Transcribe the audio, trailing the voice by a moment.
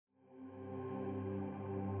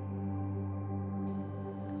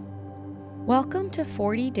Welcome to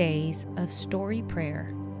 40 Days of Story Prayer,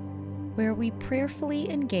 where we prayerfully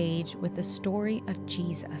engage with the story of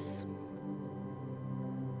Jesus.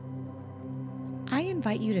 I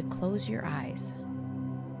invite you to close your eyes.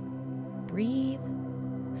 Breathe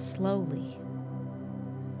slowly.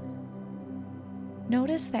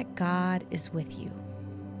 Notice that God is with you.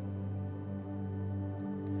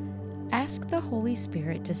 Ask the Holy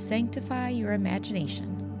Spirit to sanctify your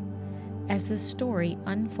imagination as the story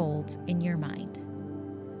unfolds in your mind.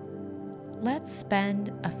 Let's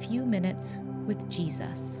spend a few minutes with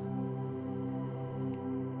Jesus.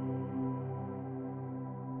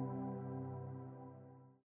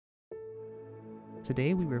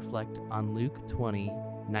 Today we reflect on Luke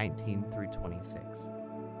 20:19 through 26.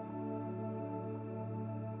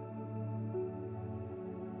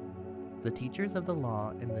 The teachers of the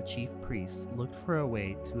law and the chief priests looked for a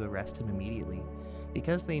way to arrest him immediately,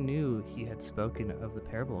 because they knew he had spoken of the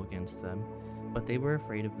parable against them, but they were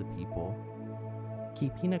afraid of the people.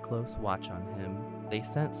 Keeping a close watch on him, they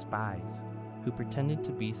sent spies who pretended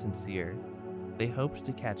to be sincere. They hoped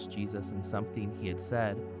to catch Jesus in something he had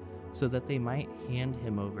said, so that they might hand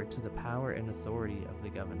him over to the power and authority of the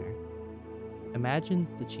governor. Imagine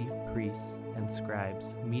the chief priests and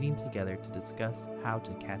scribes meeting together to discuss how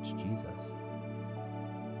to catch Jesus.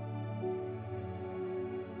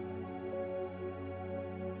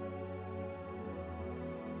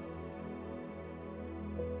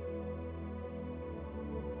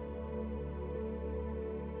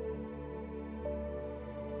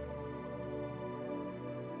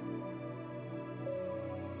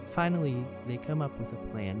 Finally, they come up with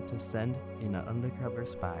a plan to send in undercover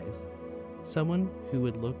spies, someone who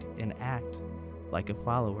would look and act like a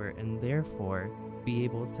follower and therefore be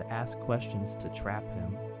able to ask questions to trap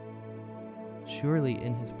him. Surely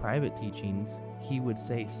in his private teachings, he would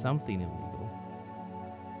say something illegal.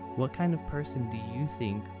 What kind of person do you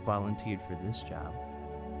think volunteered for this job?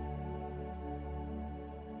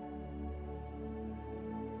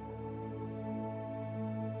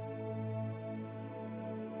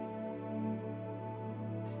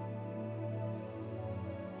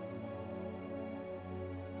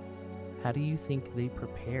 How do you think they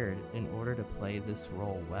prepared in order to play this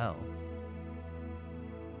role well?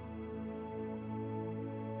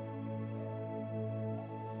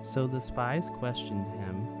 So the spies questioned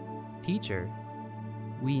him, "Teacher,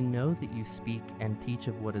 we know that you speak and teach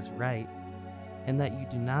of what is right, and that you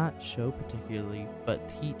do not show particularly, but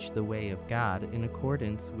teach the way of God in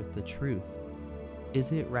accordance with the truth.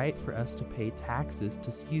 Is it right for us to pay taxes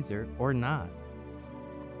to Caesar or not?"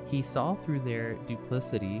 He saw through their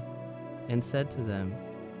duplicity and said to them,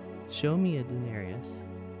 "Show me a denarius.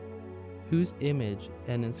 Whose image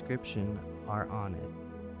and inscription are on it?"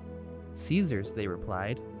 "Caesar's," they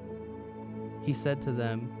replied. He said to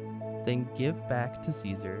them, "Then give back to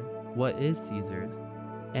Caesar what is Caesar's,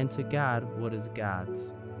 and to God what is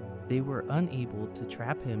God's." They were unable to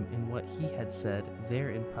trap him in what he had said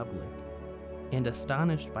there in public, and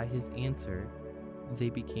astonished by his answer,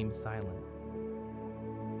 they became silent.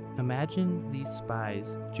 Imagine these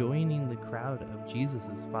spies joining the crowd of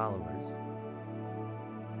Jesus' followers.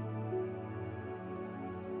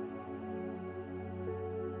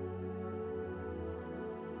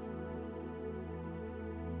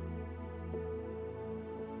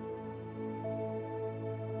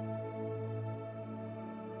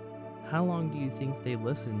 How long do you think they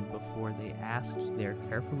listened before they asked their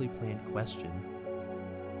carefully planned question?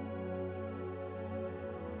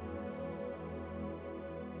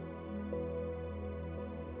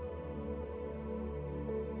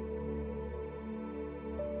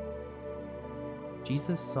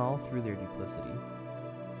 Jesus saw through their duplicity.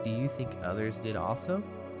 Do you think others did also?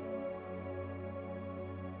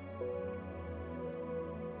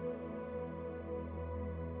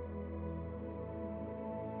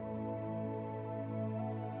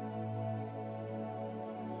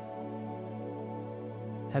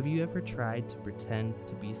 Have you ever tried to pretend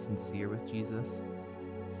to be sincere with Jesus?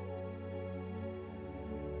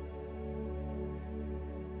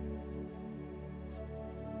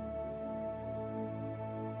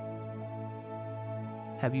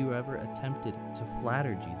 Have you ever attempted to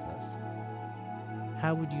flatter Jesus?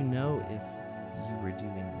 How would you know if you were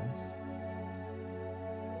doing this?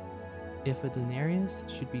 If a denarius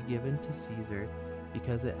should be given to Caesar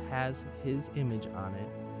because it has his image on it,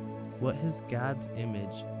 what is God's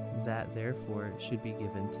image that therefore should be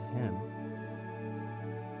given to him?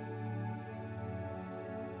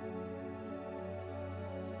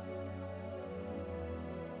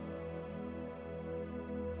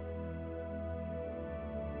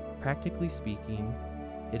 Practically speaking,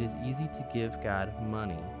 it is easy to give God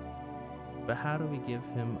money. but how do we give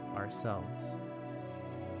him ourselves?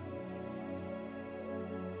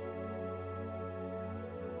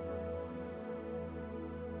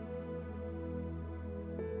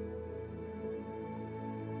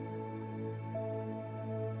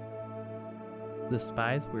 The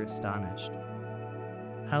spies were astonished.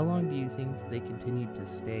 How long do you think they continued to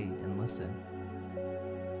stay and listen?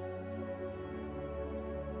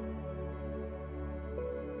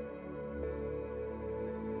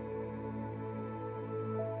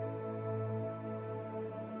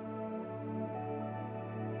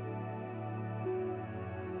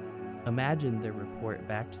 Imagine their report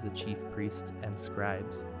back to the chief priests and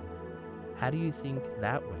scribes. How do you think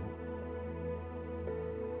that went?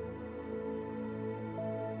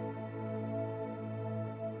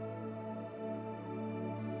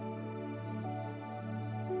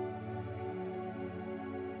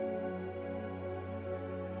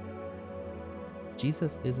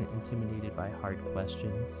 Jesus isn't intimidated by hard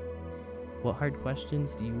questions. What hard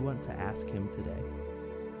questions do you want to ask him today?